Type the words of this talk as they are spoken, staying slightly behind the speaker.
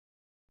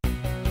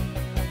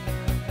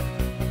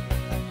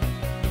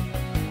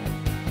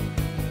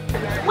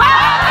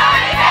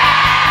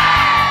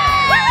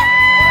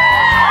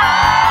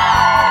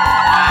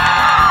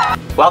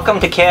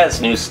Welcome to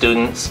Caz, new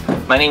students.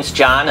 My name's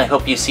John. I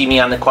hope you see me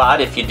on the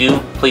quad. If you do,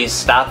 please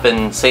stop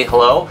and say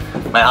hello.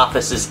 My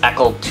office is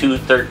Eckel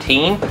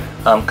 213.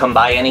 Come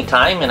by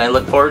anytime, and I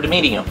look forward to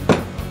meeting you.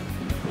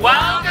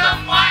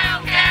 Welcome,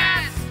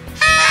 Wildcats!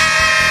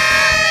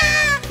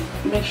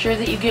 Make sure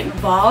that you get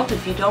involved.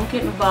 If you don't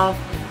get involved,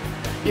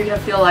 you're going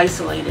to feel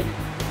isolated.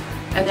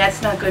 And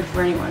that's not good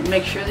for anyone.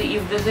 Make sure that you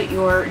visit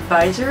your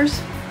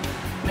advisors.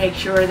 Make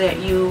sure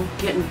that you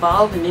get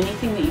involved in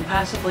anything that you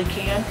possibly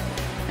can.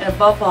 And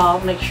above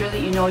all, make sure that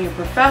you know your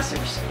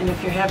professors. And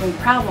if you're having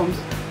problems,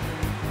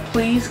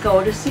 please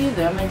go to see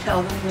them and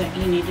tell them that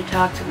you need to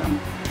talk to them.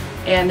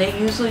 And they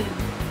usually,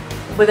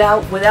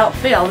 without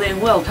fail, they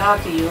will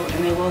talk to you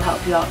and they will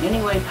help you out in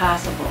any way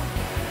possible.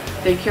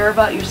 They care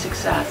about your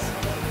success.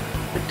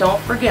 But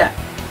don't forget,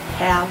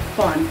 have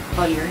fun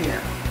while you're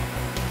here.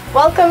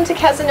 Welcome to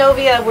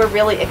Cazenovia. We're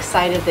really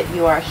excited that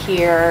you are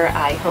here.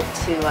 I hope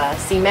to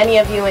see many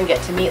of you and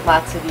get to meet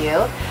lots of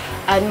you.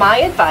 And my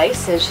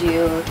advice as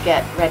you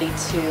get ready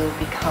to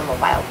become a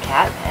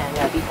Wildcat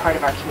and be part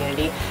of our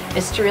community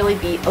is to really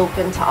be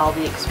open to all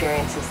the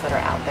experiences that are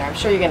out there. I'm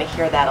sure you're going to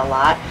hear that a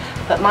lot,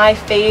 but my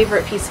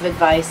favorite piece of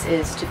advice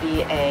is to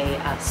be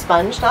a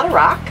sponge, not a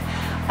rock.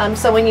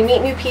 So when you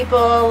meet new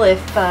people, if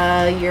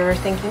you're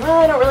thinking, well,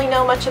 I don't really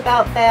know much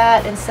about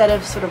that, instead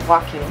of sort of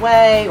walking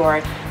away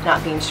or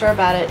not being sure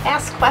about it,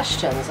 ask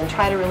questions and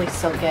try to really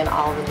soak in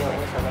all the new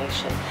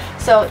information.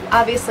 So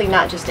obviously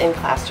not just in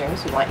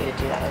classrooms, we want you to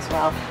do that as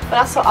well, but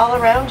also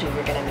all around you.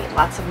 You're going to meet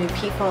lots of new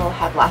people,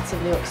 have lots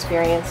of new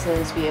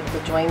experiences, be able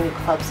to join new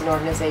clubs and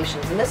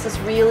organizations, and this is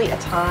really a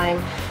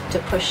time to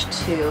push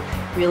to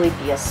really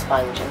be a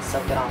sponge and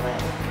soak it all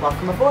in.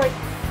 Welcome aboard.